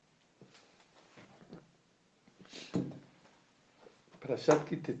Parashat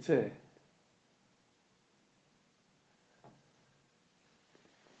Kitetse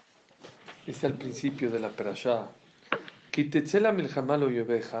dice al principio de la Parashá, Kitetse la milhamá lo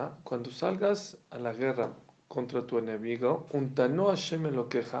yoveja, cuando salgas a la guerra contra tu enemigo, untano Hashem lo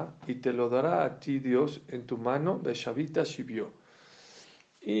queja, y te lo dará a ti Dios en tu mano, beshavita shivio,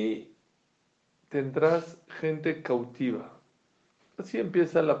 y tendrás gente cautiva. Así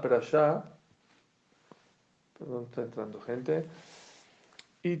empieza la Parashá, perdón, está entrando gente,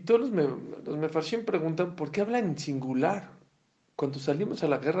 y todos los mefarshim preguntan, ¿por qué hablan en singular? Cuando salimos a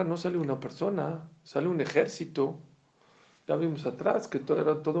la guerra no sale una persona, sale un ejército. Ya vimos atrás que todo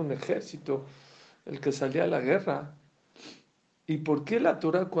era todo un ejército el que salía a la guerra. ¿Y por qué la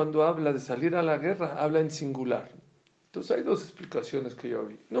Torah cuando habla de salir a la guerra habla en singular? Entonces hay dos explicaciones que yo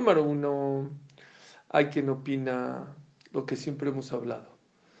vi. Número uno, hay quien opina lo que siempre hemos hablado.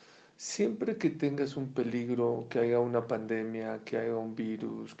 Siempre que tengas un peligro, que haya una pandemia, que haya un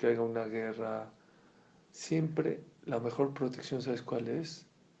virus, que haya una guerra, siempre la mejor protección, ¿sabes cuál es?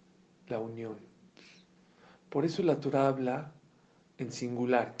 La unión. Por eso la Torah habla en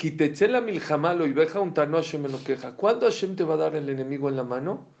singular. Quitetzela milhamá lo ibeja un tano Hashem me lo queja. ¿Cuándo Hashem te va a dar el enemigo en la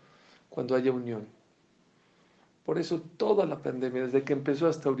mano? Cuando haya unión. Por eso toda la pandemia, desde que empezó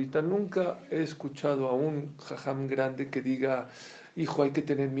hasta ahorita, nunca he escuchado a un jajam grande que diga, hijo, hay que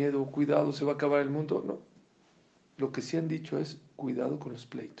tener miedo, cuidado, se va a acabar el mundo. No. Lo que sí han dicho es, cuidado con los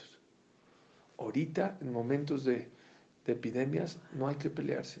pleitos. Ahorita, en momentos de epidemias, no hay que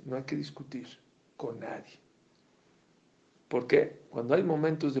pelearse, no hay que discutir con nadie. ¿Por qué? Cuando hay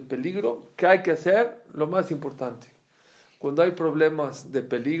momentos de peligro, ¿qué hay que hacer? Lo más importante. Cuando hay problemas de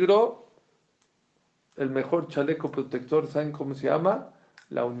peligro, el mejor chaleco protector, ¿saben cómo se llama?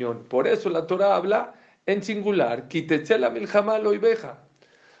 La unión. Por eso la Torah habla en singular. Quitetzela milhamá lo ibeja.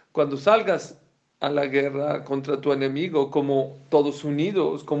 Cuando salgas a la guerra contra tu enemigo, como todos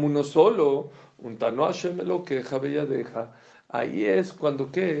unidos, como uno solo, un tano Hashem lo queja, bella deja. Ahí es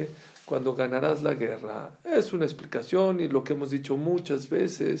cuando ¿qué? Cuando ganarás la guerra. Es una explicación y lo que hemos dicho muchas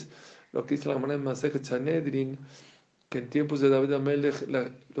veces, lo que dice la Gemara en Masechet Sanedrin, que en tiempos de David Amelech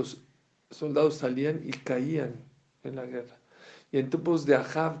los soldados salían y caían en la guerra. Y en tiempos de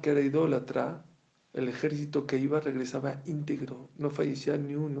Ahab, que era idólatra, el ejército que iba regresaba íntegro, no fallecía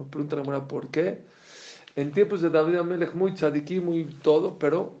ni uno. Pregunta la Gemara, ¿por qué? En tiempos de David Amelech, muy tzadikí, muy todo,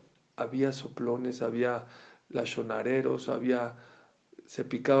 pero había soplones, había lachonareros, se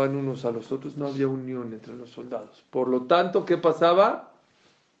picaban unos a los otros, no había unión entre los soldados. Por lo tanto, ¿qué pasaba?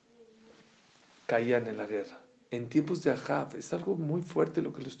 Caían en la guerra. En tiempos de Ahab, es algo muy fuerte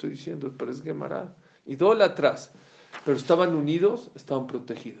lo que le estoy diciendo, pero es Gemara. Idólatras, pero estaban unidos, estaban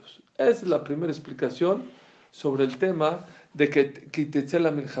protegidos. Esa es la primera explicación sobre el tema de que te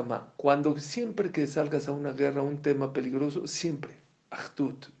la milhamá. Cuando siempre que salgas a una guerra, un tema peligroso, siempre,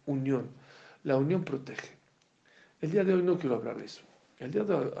 ahdut, unión. La unión protege. El día de hoy no quiero hablar de eso. El día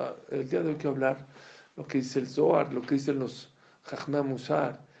de hoy quiero hablar lo que dice el Zohar, lo que dicen los Jajma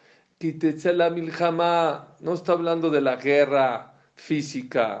Musar. Quitetzela milhamá, no está hablando de la guerra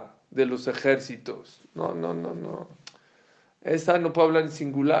física, de los ejércitos. No, no, no, no. Esa no puede hablar en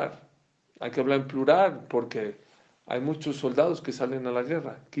singular. Hay que hablar en plural, porque hay muchos soldados que salen a la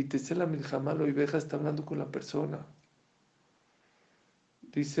guerra. Quitetzela milhamá, lo ibeja está hablando con la persona.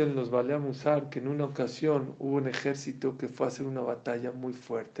 Dicen los Balea Musar que en una ocasión hubo un ejército que fue a hacer una batalla muy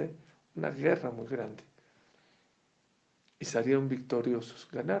fuerte, una guerra muy grande. Y salieron victoriosos,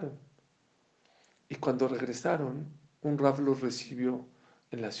 ganaron. Y cuando regresaron, un rab los recibió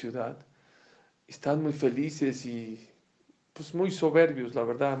en la ciudad. Estaban muy felices y pues muy soberbios, la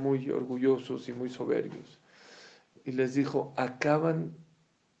verdad, muy orgullosos y muy soberbios. Y les dijo, acaban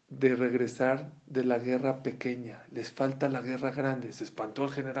de regresar de la guerra pequeña, les falta la guerra grande. Se espantó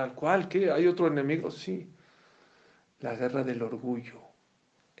el general. ¿Cuál? ¿Qué? ¿Hay otro enemigo? Sí, la guerra del orgullo.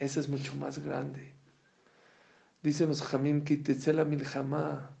 Esa es mucho más grande. Dicen los Jamim, Kitetzela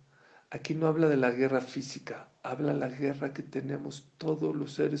milhamá. Aquí no habla de la guerra física, habla de la guerra que tenemos todos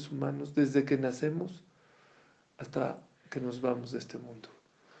los seres humanos desde que nacemos hasta que nos vamos de este mundo.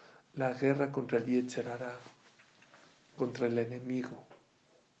 La guerra contra el Yetzer Hara, contra el enemigo.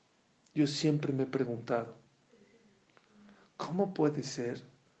 Yo siempre me he preguntado, ¿cómo puede ser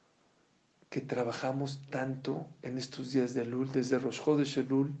que trabajamos tanto en estos días de Elul, desde Rosh Chodesh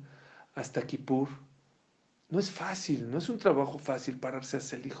Elul hasta Kippur? No es fácil, no es un trabajo fácil pararse a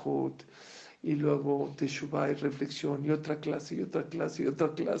Selijot y luego Teshuvah y reflexión y otra clase y otra clase y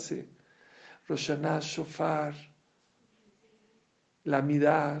otra clase. Rosh Hashanah, Shofar, la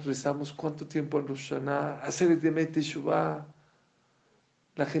Midá, rezamos cuánto tiempo en Rosh Hashanah, hacer de Teshuvah,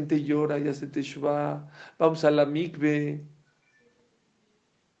 la gente llora y hace Teshuvah, vamos a la mikve,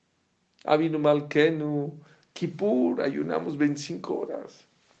 Avinu Malkenu, Kippur, ayunamos 25 horas.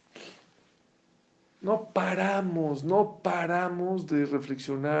 No paramos de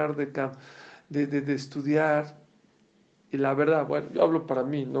reflexionar, de estudiar. Y la verdad, bueno, yo hablo para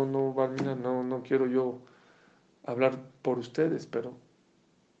mí, Barmina, no quiero yo hablar por ustedes, pero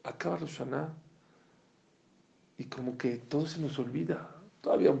acaba Rosh Hashanah y como que todo se nos olvida.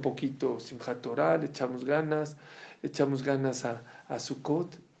 Todavía un poquito Simchat Torah, le echamos ganas a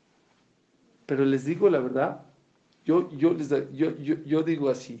Sukkot, pero les digo la verdad, yo digo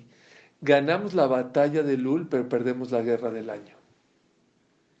así, ganamos la batalla de Lul, pero perdemos la guerra del año.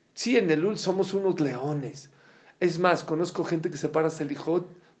 Sí, en el Lul somos unos leones. Es más, conozco gente que se para a Selijot,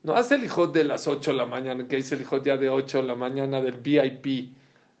 no hace Selijot de las 8 de la mañana, que hay Selijot ya de 8 de la mañana del VIP.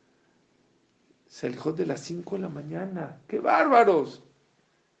 Selijot de las 5 de la mañana. ¡Qué bárbaros!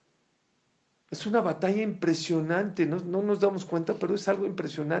 Es una batalla impresionante, no nos damos cuenta, pero es algo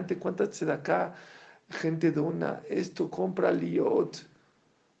impresionante. ¿Cuántas de acá gente dona esto, compra liot?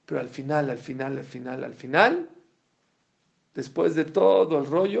 Pero al final, después de todo el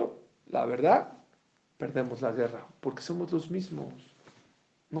rollo, la verdad, perdemos la guerra, porque somos los mismos,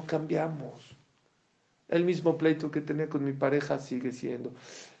 no cambiamos. El mismo pleito que tenía con mi pareja sigue siendo.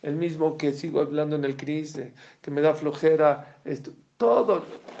 El mismo que sigo hablando en el CRIS, que me da flojera, esto, todo.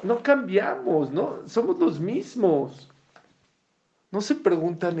 No cambiamos, ¿no? Somos los mismos. ¿No se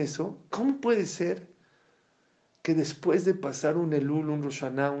preguntan eso? ¿Cómo puede ser que después de pasar un Elul, un Rosh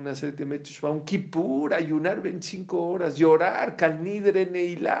Hashanah, una serie de Teshuvah, un Kippur, ayunar 25 horas, llorar, Kalnidre,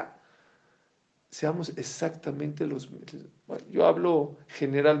 Neilá, seamos exactamente los mismos? Bueno, yo hablo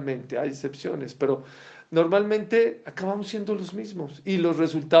generalmente, hay excepciones, pero normalmente acabamos siendo los mismos y los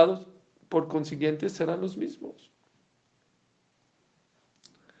resultados, por consiguiente, serán los mismos.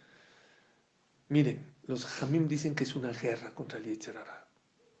 Miren, los Jamim dicen que es una guerra contra el Yetzer Hara.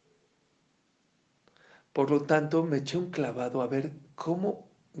 Por lo tanto, me eché un clavado a ver cómo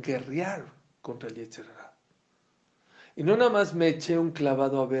guerrear contra el Yetzer Hara. Y no nada más me eché un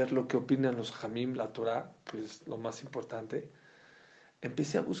clavado a ver lo que opinan los Jamim, la Torah, que es lo más importante.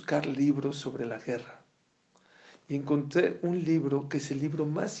 Empecé a buscar libros sobre la guerra. Y encontré un libro que es el libro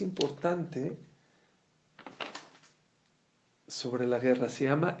más importante sobre la guerra. Se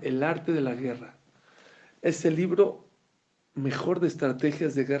llama El arte de la guerra. Es el libro mejor de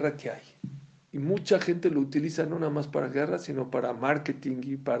estrategias de guerra que hay. Y mucha gente lo utiliza no nada más para guerra, sino para marketing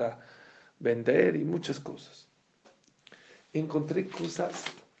y para vender y muchas cosas. Encontré cosas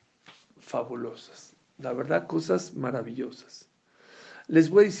fabulosas, la verdad, cosas maravillosas. Les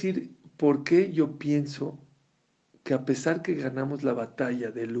voy a decir por qué yo pienso que a pesar que ganamos la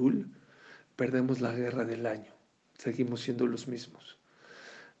batalla de Lul, perdemos la guerra del año. Seguimos siendo los mismos.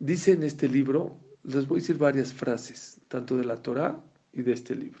 Dice en este libro, les voy a decir varias frases, tanto de la Torá y de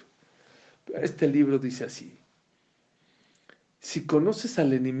este libro. Este libro dice así: si conoces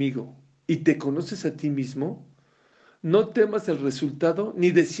al enemigo y te conoces a ti mismo, no temas el resultado ni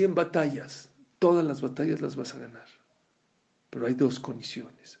de 100 batallas. Todas las batallas las vas a ganar. Pero hay dos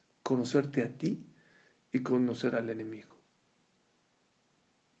condiciones: conocerte a ti y conocer al enemigo.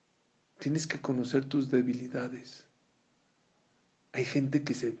 Tienes que conocer tus debilidades. Hay gente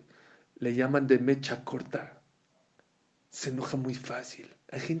que le llaman de mecha corta. Se enoja muy fácil.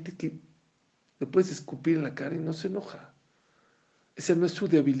 Hay gente que le puedes escupir en la cara y no se enoja. Esa no es su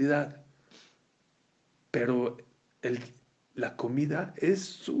debilidad. Pero el, la comida es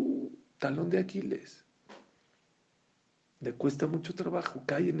su talón de Aquiles. Le cuesta mucho trabajo,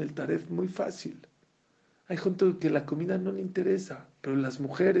 cae en el taref muy fácil. Hay gente que la comida no le interesa, pero las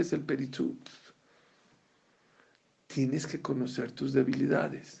mujeres, el perichut, tienes que conocer tus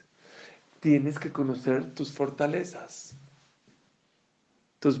debilidades, tienes que conocer tus fortalezas.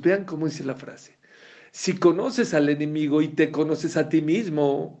 Entonces vean cómo dice la frase. Si conoces al enemigo y te conoces a ti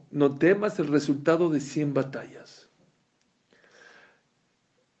mismo, no temas el resultado de 100 batallas.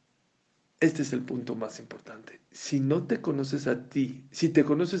 Este es el punto más importante. Si no te conoces a ti, si te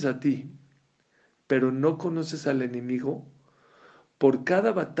conoces a ti, pero no conoces al enemigo, por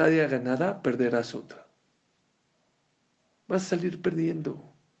cada batalla ganada perderás otra. Vas a salir perdiendo.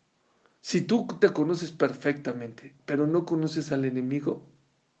 Si tú te conoces perfectamente, pero no conoces al enemigo,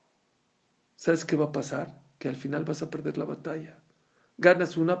 ¿sabes qué va a pasar? Que al final vas a perder la batalla.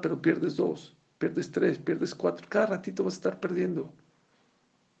 Ganas una, pero pierdes dos, pierdes tres, pierdes cuatro. Cada ratito vas a estar perdiendo.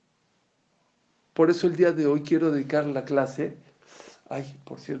 Por eso el día de hoy quiero dedicar la clase. Ay,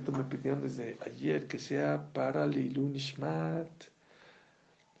 por cierto, me pidieron desde ayer que sea para Leilun Ishmat.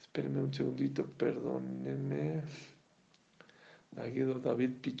 Espérenme un segundito, perdónenme. Aguido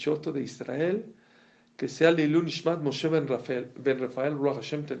David Pichoto de Israel, que sea Leilun Ishmat Moshe ben Rafael Ruach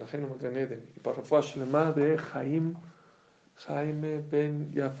Hashem Tenajenu Gan Eden, y para Refuah Shlema de Jaime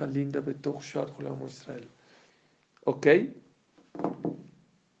ben Yafa Linda Betoch Shar Jolam Israel. ¿Ok?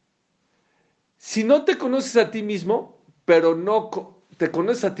 Si no te conoces a ti mismo, pero no te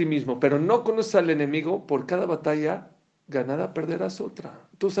conoces a ti mismo, pero no conoces al enemigo, por cada batalla ganada perderás otra.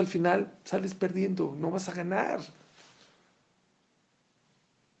 Entonces al final sales perdiendo, no vas a ganar.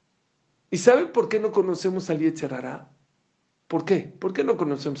 ¿Y saben por qué no conocemos al Yetzer Hará? ¿Por qué? ¿Por qué no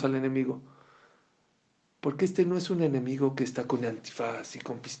conocemos al enemigo? Porque este no es un enemigo que está con antifaz y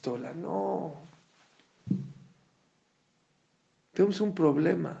con pistola, no. Tenemos un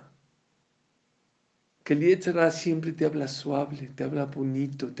problema. Que el Yetzer Hará siempre te habla suave, te habla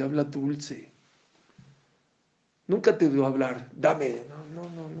bonito, te habla dulce. Nunca te va a hablar, dame. No, no,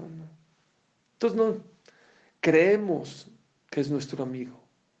 no, no, no. Entonces no creemos que es nuestro amigo.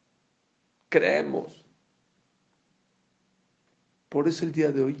 Creemos. Por eso el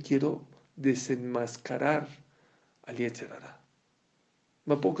día de hoy quiero desenmascarar al Yetzer Hará.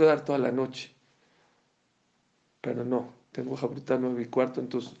 Me puedo quedar toda la noche, pero no. Tengo Jabrutá 9:15,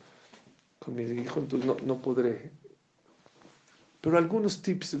 entonces con mi hijo, entonces no podré. Pero algunos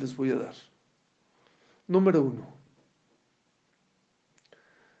tips les voy a dar. Número 1.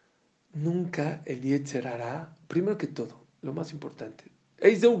 Nunca el Yetzer Hará, primero que todo, lo más importante.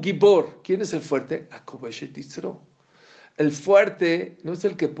 Eizeu Gibor, ¿quién es el fuerte? Akobeshet Yisro. El fuerte no es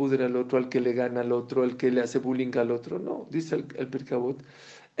el que pudre al otro, al que le gana al otro, el que le hace bullying al otro, no, dice el Pirkei Avot.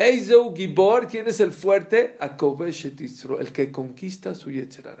 Eizeu Gibor, ¿quién es el fuerte? Akobeshet Yisro, el que conquista su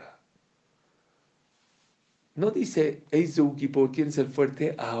Yetzer Hará. No dice Eizeu Gibor, ¿quién es el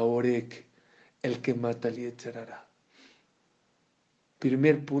fuerte? Aorek, el que mata al Yetzer Hará.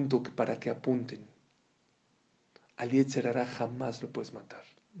 Primer punto para que apunten. Al Yetzer Hará jamás lo puedes matar.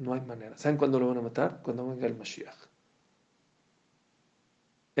 No hay manera. ¿Saben cuándo lo van a matar? Cuando venga el Mashiach.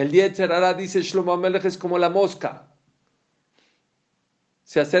 El Yetzer Hará, dice Shlomo Amelech, es como la mosca.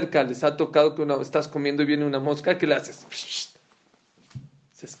 Se acerca, les ha tocado que estás comiendo y viene una mosca, ¿qué le haces?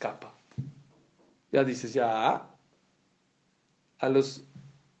 Se escapa. Ya dices, ya. A los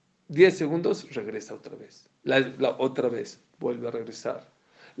 10 segundos regresa otra vez. Otra vez vuelve a regresar.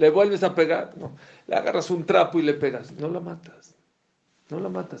 Le vuelves a pegar, no. Le agarras un trapo y le pegas. No la matas. No la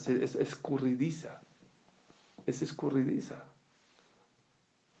matas. Es escurridiza. Es escurridiza.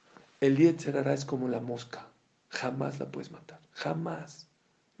 El Yetzer Hará es como la mosca. Jamás la puedes matar. Jamás.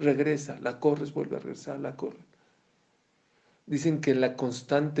 Regresa. La corres, vuelve a regresar, la corres. Dicen que en la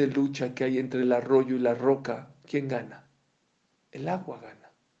constante lucha que hay entre el arroyo y la roca, ¿quién gana? El agua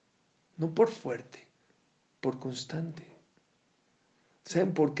gana. No por fuerte, por constante.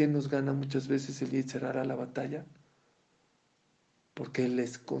 ¿Saben por qué nos gana muchas veces el Yetzer Hará la batalla? Porque él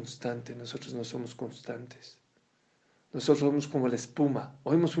es constante, nosotros no somos constantes. Nosotros somos como la espuma.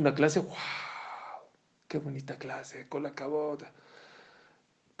 Oímos una clase, ¡wow! ¡Qué bonita clase! Con la cabota.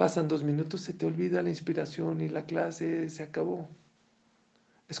 Pasan 2 minutos, se te olvida la inspiración y la clase se acabó.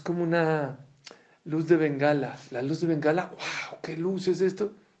 Es como una luz de bengala. La luz de bengala, ¡wow! ¿Qué luz es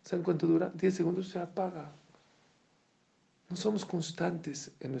esto? ¿Saben cuánto dura? 10 segundos se apaga. No somos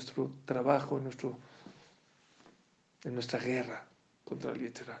constantes en nuestro trabajo, en nuestra guerra contra el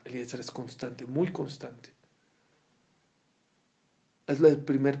Yetzer Hará. El Yetzer Hará es constante, muy constante. Es el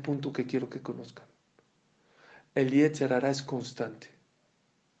primer punto que quiero que conozcan. El Yetzer Hará es constante.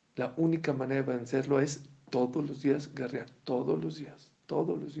 La única manera de vencerlo es todos los días guerrear, todos los días,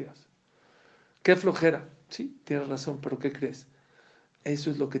 todos los días. ¿Qué flojera? Sí, tienes razón, pero ¿qué crees? Eso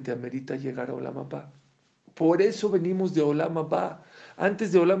es lo que te amerita llegar a Olam Abba. Por eso venimos de Olam Abba.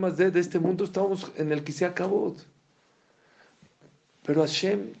 Antes de Olam Hazé, de este mundo, estábamos en el que se acabó. Pero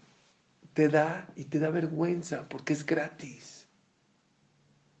Hashem te da y te da vergüenza porque es gratis.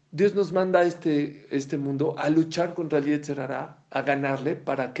 Dios nos manda a este mundo a luchar contra el Yetzer Hará, a ganarle,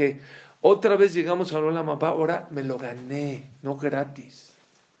 ¿para qué? Otra vez llegamos a Olam Abba, ahora me lo gané, no gratis.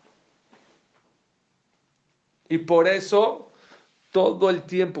 Y por eso, todo el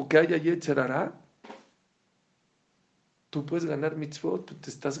tiempo que haya Yetzer Hará, tú puedes ganar mitzvot, tú te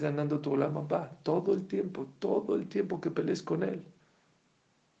estás ganando tu Olam Abba, todo el tiempo que pelees con él.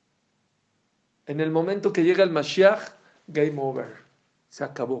 En el momento que llega el Mashiach, game over, se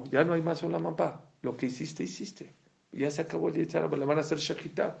acabó, ya no hay más Olam Abba, lo que hiciste, hiciste, ya se acabó el Yetzer Hará, le van a hacer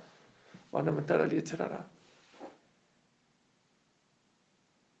Shechitá, van a matar al Yetzer Hará.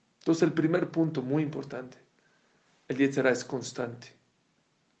 Entonces el primer punto, muy importante, el Yetzer Hará es constante.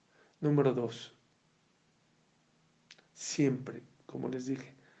 Número 2, siempre, como les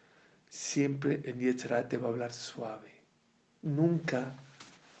dije, siempre el Yetzer Hará te va a hablar suave. Nunca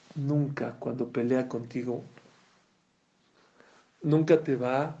nunca cuando pelea contigo, nunca te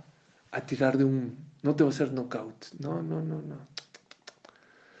va a tirar no te va a hacer knockout. No, no, no, no.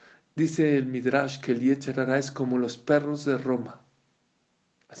 Dice el Midrash que el Yetzer Hara es como los perros de Roma.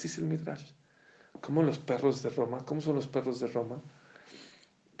 Así es el Midrash. Como los perros de Roma. ¿Cómo son los perros de Roma?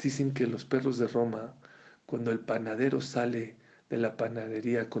 Dicen que los perros de Roma, cuando el panadero sale de la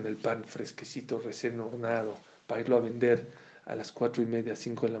panadería con el pan fresquecito, recién hornado, para irlo a vender a las 4:30,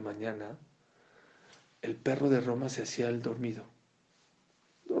 5 de la mañana, el perro de Roma se hacía el dormido.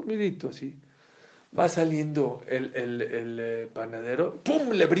 Dormidito así. Va saliendo el panadero, ¡pum!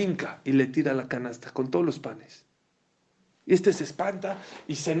 Le brinca y le tira la canasta con todos los panes. Y este se espanta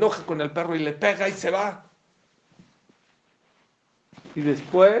y se enoja con el perro y le pega y se va. Y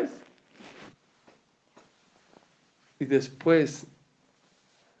después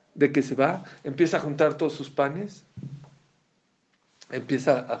de que se va, empieza a juntar todos sus panes.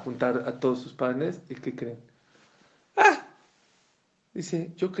 Empieza a juntar a todos sus panes. ¿Y qué creen? ¡Ah!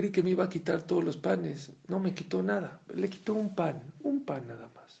 Dice, yo creí que me iba a quitar todos los panes. No me quitó nada. Le quitó un pan nada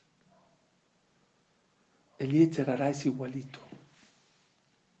más. El Yetzer Hara es igualito.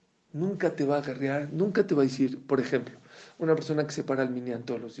 Nunca te va a agarrear, nunca te va a decir, por ejemplo, una persona que se para al minyan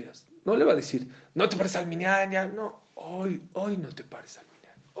todos los días. No le va a decir, no te pares al minyan, ya. No, hoy no te pares al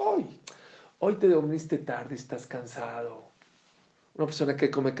minyan. Hoy te dormiste tarde, estás cansado. Una persona que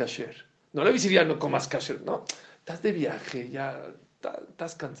come kasher. No le voy a decir, ya no comas kasher, no. Estás de viaje, ya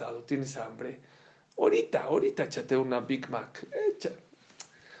estás cansado, tienes hambre. Ahorita échate una Big Mac.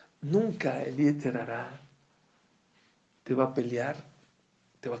 Nunca el Yetzer Hara te va a pelear,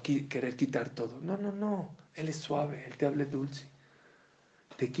 te va a querer quitar todo. No, no, no. Él es suave, él te habla dulce.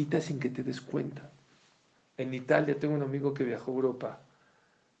 Te quita sin que te des cuenta. En Italia tengo un amigo que viajó a Europa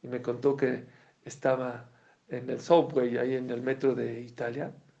y me contó que estaba en el subway, ahí en el metro de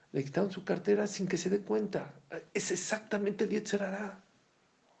Italia. Le quitaron su cartera sin que se dé cuenta. Es exactamente el Yetzer Hara.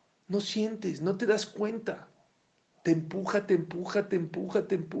 No sientes, no te das cuenta. Te empuja, te empuja, te empuja,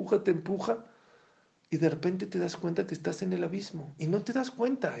 te empuja, te empuja. Y de repente te das cuenta que estás en el abismo. Y no te das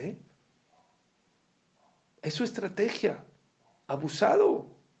cuenta, ¿eh? Es su estrategia.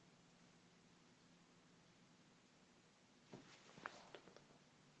 Abusado.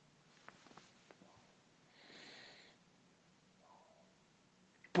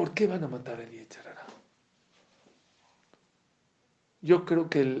 ¿Por qué van a matar a Yetzer Hara? Yo creo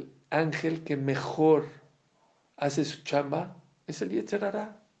que el ángel que mejor hace su chamba es el Yetzer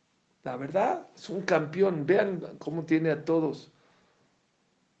Hara. La verdad, es un campeón. Vean cómo tiene a todos.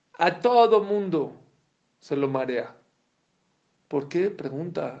 A todo mundo se lo marea. ¿Por qué?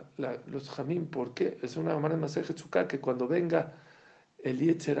 Pregunta los Jamín. ¿Por qué? Es una manera de Masejet Sukkah que cuando venga el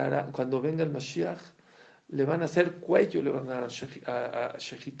Yetzer Hara, cuando venga el Mashiach, le van a hacer cuello, le van a dar a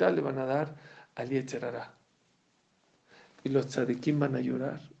Shejitá, le van a dar al Yetzer Hara. Y los tzadikim van a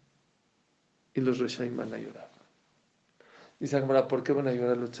llorar. Y los reshaim van a llorar. Dice Agmara, ¿por qué van a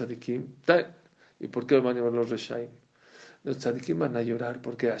llorar los tzadikim? ¿Y por qué van a llorar los reshaim? Los tzadikim van a llorar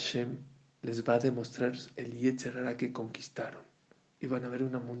porque Hashem les va a demostrar el Yetzer Hara que conquistaron. Y van a ver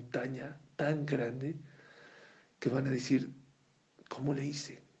una montaña tan grande que van a decir, ¿cómo le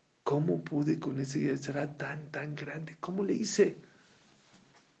hice? ¿Cómo pude con ese Yetzer Hara tan grande? ¿Cómo le hice?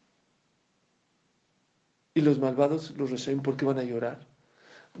 Y los malvados, los reshaim, ¿por qué van a llorar?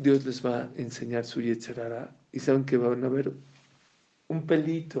 Dios les va a enseñar su Yetzer Hara y saben que van a ver un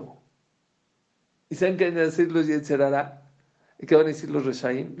pelito. ¿Y saben qué van a decir los Yetzer Hara? ¿Y qué van a decir los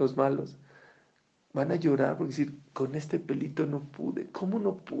reshaim, los malos? Van a llorar porque decir, con este pelito no pude. ¿Cómo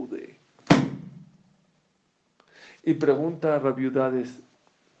no pude? Y pregunta a Rabiudades,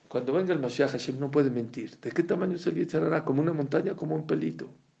 cuando venga el Mashiach, Hashem no puede mentir. ¿De qué tamaño es el Yetzer Hara? ¿Como una montaña o como un pelito?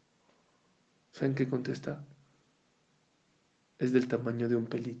 ¿Saben qué contesta? Es del tamaño de un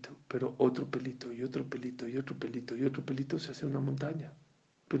pelito, pero otro pelito y otro pelito y otro pelito y otro pelito se hace una montaña.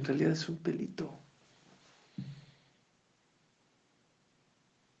 Pero en realidad es un pelito.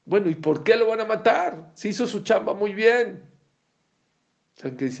 Bueno, ¿y por qué lo van a matar? Si hizo su chamba muy bien.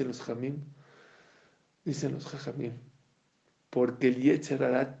 ¿Saben qué dicen los jamín? Dicen los jajamín. Porque el Yetzer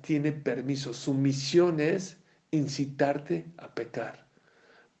Hara tiene permiso. Su misión es incitarte a pecar.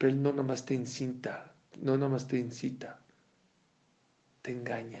 Pero él no nomás te incita, no nomás te incita, te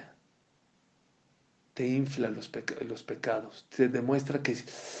engaña, te infla los pecados, te demuestra que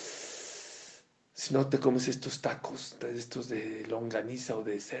si no te comes estos tacos, estos de longaniza o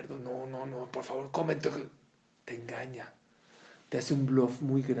de cerdo, no, no, no, por favor, cómete. Te engaña, te hace un bluff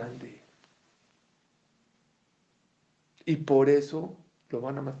muy grande. Y por eso lo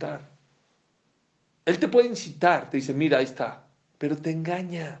van a matar. Él te puede incitar, te dice, mira, ahí está, pero te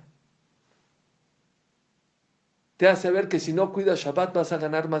engaña. te hace ver que si no cuidas Shabbat vas a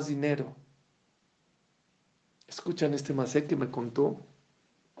ganar más dinero. Escuchan este masé que me contó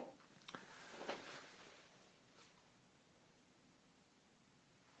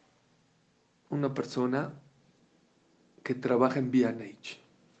una persona que trabaja en B&H.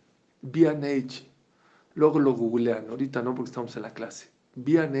 B&H, luego lo googlean, ahorita no porque estamos en la clase.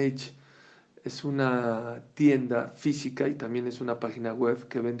 B&H es una tienda física y también es una página web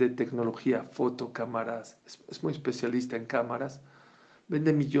que vende tecnología, foto, cámaras. Es muy especialista en cámaras.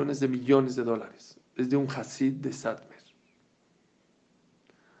 Vende millones de dólares. Es de un Hasid de Satmer.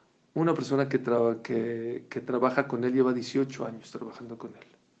 Una persona que trabaja con él lleva 18 años trabajando con él.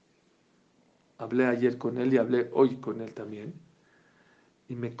 Hablé ayer con él y hablé hoy con él también.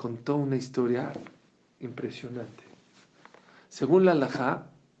 Y me contó una historia impresionante. Según la halajá,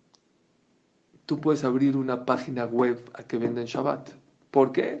 tú puedes abrir una página web a que venda en Shabbat.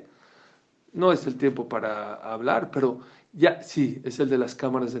 ¿Por qué? No es el tiempo para hablar, pero ya sí, es el de las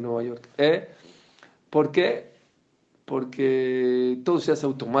cámaras de Nueva York. ¿Por qué? Porque todo se hace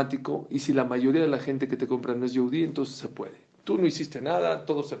automático y si la mayoría de la gente que te compra no es yehudí, entonces se puede. Tú no hiciste nada,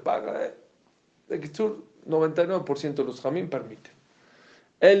 todo se paga. De Kitzur, 99% de los jamín permiten.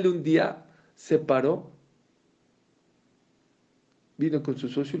 Él un día se paró, vino con su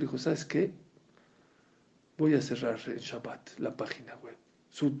socio y le dijo, ¿sabes qué? Voy a cerrar en Shabbat la página web.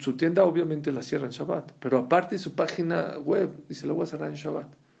 Su tienda obviamente la cierra en Shabbat, pero aparte su página web, dice, la voy a cerrar en Shabbat.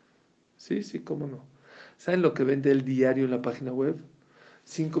 Sí, sí, cómo no. ¿Saben lo que vende el diario en la página web?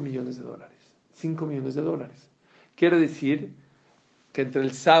 5 millones de dólares. 5 millones de dólares. Quiere decir que entre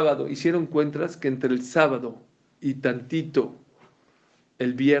el sábado, hicieron cuentas que entre el sábado y tantito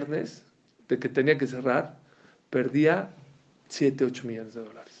el viernes, de que tenía que cerrar, perdía 7, 8 millones de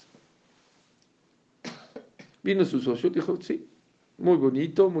dólares. Vino su socio y dijo, sí, muy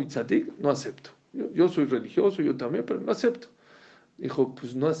bonito, muy tzadik, no acepto. Yo soy religioso, yo también, pero no acepto. Dijo,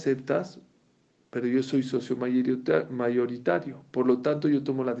 pues no aceptas, pero yo soy socio mayoritario, por lo tanto yo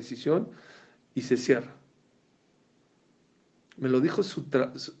tomo la decisión y se cierra. Me lo dijo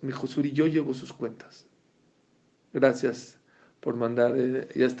me dijo, Suri, yo llevo sus cuentas. Gracias por mandar,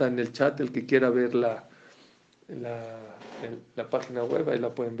 ya está en el chat, el que quiera ver la página web, ahí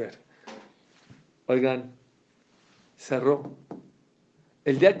la pueden ver. Oigan, cerró.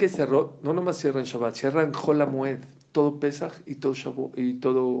 El día que cerró, no nomás cierra en Shabbat, cierra en Hol HaMoed, todo Pesach y todo Shavuot y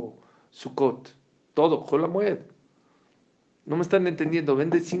todo Sukkot, todo Hol HaMoed. No me están entendiendo,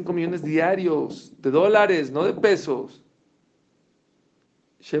 vende 5 millones diarios de dólares, no de pesos.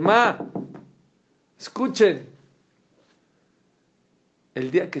 Shema, escuchen. El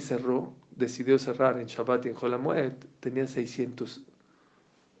día que cerró, decidió cerrar en Shabbat y en Hol HaMoed, tenía 600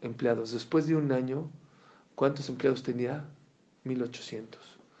 empleados. Después de un año, ¿cuántos empleados tenía?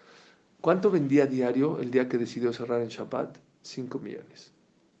 1800. ¿Cuánto vendía diario el día que decidió cerrar en Shabbat? 5 millones.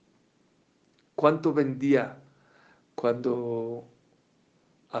 ¿Cuánto vendía cuando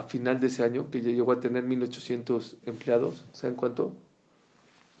a final de ese año, que ya llegó a tener 1800 empleados? ¿Saben cuánto?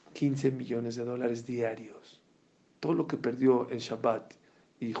 15 millones de dólares diarios. Todo lo que perdió en Shabbat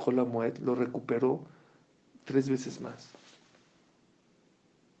y Hol HaMoed lo recuperó 3 veces más.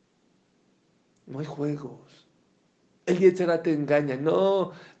 No hay juegos. El Yetzirah te engaña.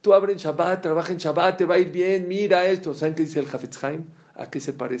 No, tú abre en Shabbat, trabaja en Shabbat, te va a ir bien, mira esto. ¿Saben qué dice el Hafetz Haim? ¿A qué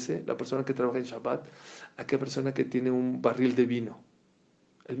se parece la persona que trabaja en Shabbat? A qué persona que tiene un barril de vino,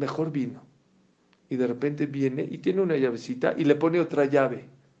 el mejor vino. Y de repente viene y tiene una llavecita y le pone otra llave.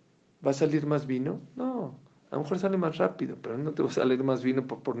 ¿Va a salir más vino? No, a lo mejor sale más rápido, pero no te va a salir más vino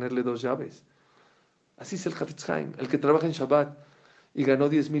por ponerle 2 llaves. Así es el Hafetz Haim, el que trabaja en Shabbat y ganó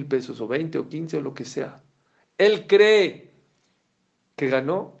 10,000 pesos, o 20, o 15, o lo que sea. Él cree que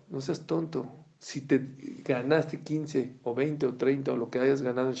ganó, no seas tonto. Si te ganaste 15, o 20, o 30, o lo que hayas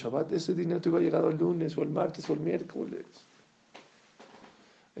ganado en Shabbat, ese dinero te iba a llegar el lunes, o el martes, o el miércoles.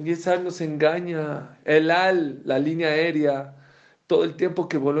 El Yetzirah nos engaña. El Al, la línea aérea, todo el tiempo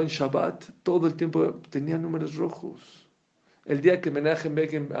que voló en Shabbat, todo el tiempo tenía números rojos. El día que Menachem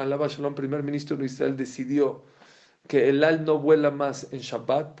Begin, Alaba Shalom, primer ministro de Israel, decidió que el Al no vuela más en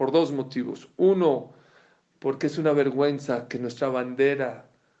Shabbat por 2 motivos. Uno, porque es una vergüenza que nuestra bandera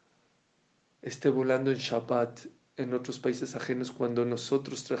esté volando en Shabbat en otros países ajenos cuando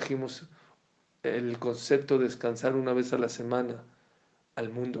nosotros trajimos el concepto de descansar una vez a la semana al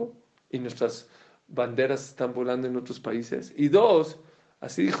mundo y nuestras banderas están volando en otros países. Y dos,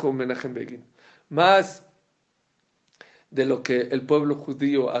 así dijo Menachem Begin, más de lo que el pueblo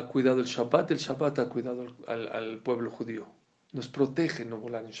judío ha cuidado el Shabbat ha cuidado al pueblo judío. Nos protege no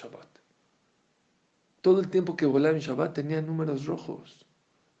volar en Shabbat. Todo el tiempo que volaba en Shabbat tenía números rojos.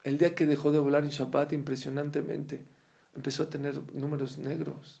 El día que dejó de volar en Shabbat, impresionantemente, empezó a tener números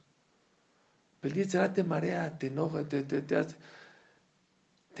negros. El día te marea, te enoja, te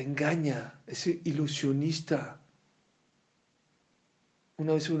engaña, es ilusionista.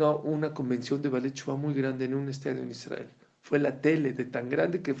 Una vez una convención de Ballet Shuvah muy grande en un estadio en Israel. Fue la tele, de tan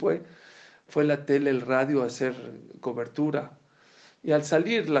grande que fue la tele, el radio a hacer cobertura. Y al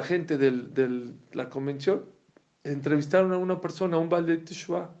salir la gente de la convención, entrevistaron a una persona, a un Ballet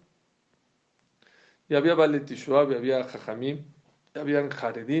Shuvah. Y había Ballet Shuvah, había Jajamim, habían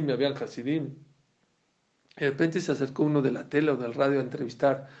Haredim, habían Hasidim. Y de repente se acercó uno de la tele o del radio a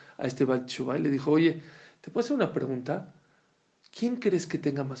entrevistar a este Ballet Shuvah y le dijo, oye, ¿te puedo hacer una pregunta? ¿Quién crees que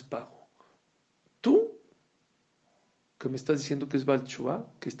tenga más pago? ¿Tú, que me estás diciendo que es Baal Teshuvah,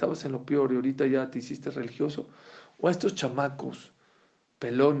 que estabas en lo peor y ahorita ya te hiciste religioso? ¿O a estos chamacos,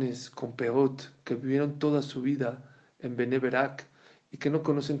 pelones, con peot, que vivieron toda su vida en Bene Berak y que no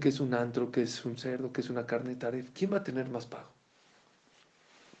conocen qué es un antro, qué es un cerdo, qué es una carne taref? ¿Quién va a tener más pago?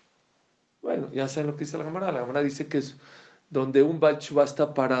 Bueno, ya saben lo que dice la Gemara. La Gemara dice que es donde un Baal Teshuvah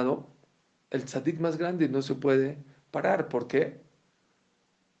está parado, el tzadik más grande no se puede parar. ¿Por qué?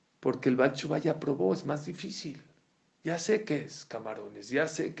 Porque el Baal Teshuvah ya probó, es más difícil. Ya sé que es camarones, ya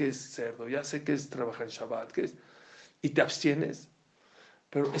sé que es cerdo, ya sé que es trabajar en Shabbat, y te abstienes.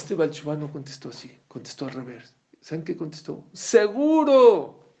 Pero este Baal Teshuvah no contestó así, contestó al revés. ¿Saben qué contestó?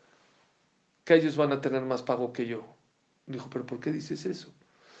 Seguro que ellos van a tener más pago que yo. Dijo, ¿pero por qué dices eso?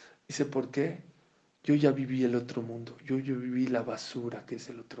 Dice, ¿por qué? Yo ya viví el otro mundo, yo viví la basura que es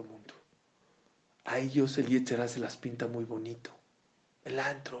el otro mundo. A ellos el Yetzirah se las pinta muy bonito. El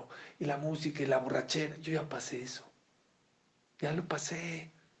antro, y la música, y la borrachera. Yo ya pasé eso. Ya lo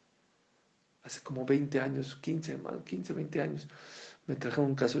pasé. Hace como 20 años, 15, 20 años, me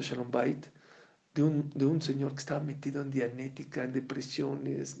trajeron un caso de Shalom Bait de un señor que estaba metido en dianética, en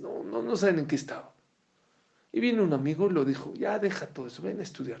depresiones, no saben en qué estaba. Y vino un amigo y lo dijo, ya deja todo eso, ven a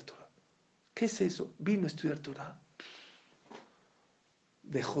estudiar Torah. ¿Qué es eso? Vino a estudiar Torah.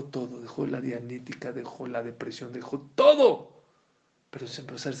 Dejó todo, dejó la dianética, dejó la depresión, dejó todo. Pero se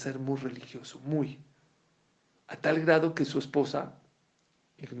empezó a ser muy religioso, muy. A tal grado que su esposa,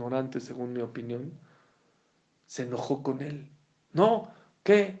 ignorante según mi opinión, se enojó con él. No,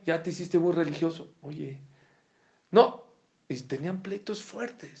 ¿qué? Ya te hiciste muy religioso. Oye, no. Y tenían pleitos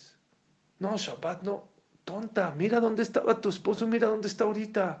fuertes. No, Shabbat, no. Tonta, mira dónde estaba tu esposo, mira dónde está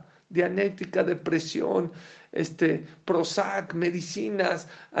ahorita. Dianética, depresión, Prozac, medicinas,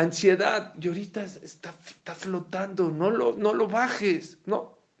 ansiedad. Y ahorita está flotando. No lo bajes.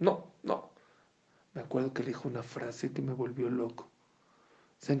 No. Me acuerdo que le dijo una frase que me volvió loco.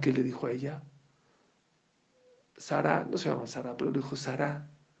 ¿Saben qué le dijo a ella? Sara, no se llama Sara, pero le dijo, Sara,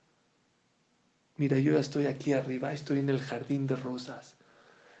 mira, yo ya estoy aquí arriba, estoy en el jardín de rosas.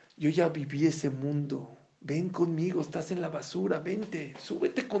 Yo ya viví ese mundo. Ven conmigo, estás en la basura, vente,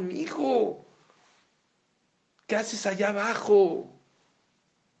 súbete conmigo. ¿Qué haces allá abajo?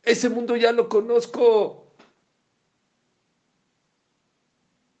 Ese mundo ya lo conozco.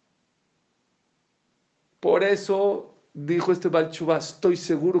 Por eso dijo este Baal Teshuvah, estoy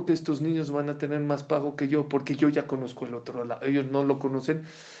seguro que estos niños van a tener más pago que yo, porque yo ya conozco el otro lado. Ellos no lo conocen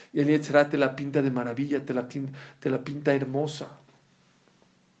y el Yetzirah te la pinta de maravilla, te la pinta hermosa.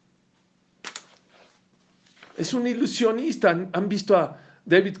 Es un ilusionista. ¿Han visto a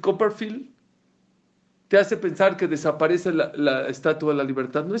David Copperfield? Te hace pensar que desaparece la Estatua de la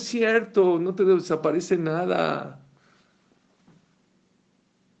Libertad. No es cierto, no te desaparece nada.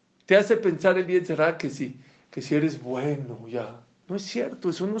 Te hace pensar el Yetzirah que si eres bueno ya. No es cierto,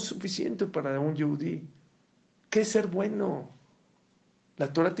 eso no es suficiente para un yudí. ¿Qué es ser bueno?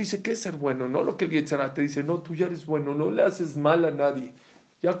 La Torah te dice qué es ser bueno, no lo que el Yetzirah te dice, no, tú ya eres bueno, no le haces mal a nadie.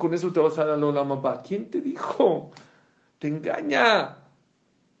 Ya con eso te vas a dar a la mamá. ¿Quién te dijo? Te engaña.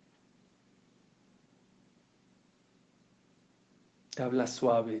 Te habla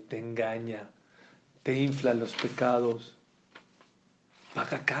suave, te engaña, te infla los pecados.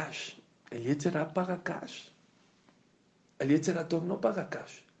 Paga cash. El Yetzirah paga cash. El Yetzirah no paga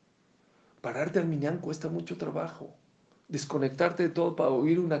cash. Pararte al minyan cuesta mucho trabajo. Desconectarte de todo para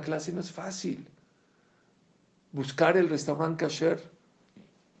oír una clase no es fácil. Buscar el restaurante kasher,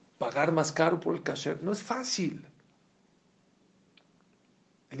 pagar más caro por el kasher, no es fácil.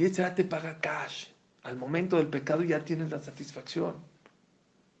 El Yetzirah te paga cash. Al momento del pecado ya tienes la satisfacción.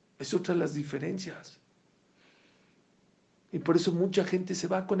 Es otra de las diferencias. Y por eso mucha gente se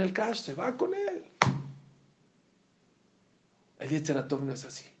va con el cash, se va con él. El Yetzirah no es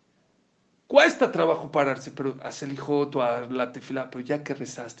así. Cuesta trabajo pararse, pero haz el hijo, la tefilá, pero ya que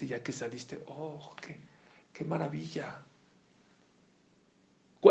rezaste, ya que saliste, oh, qué maravilla.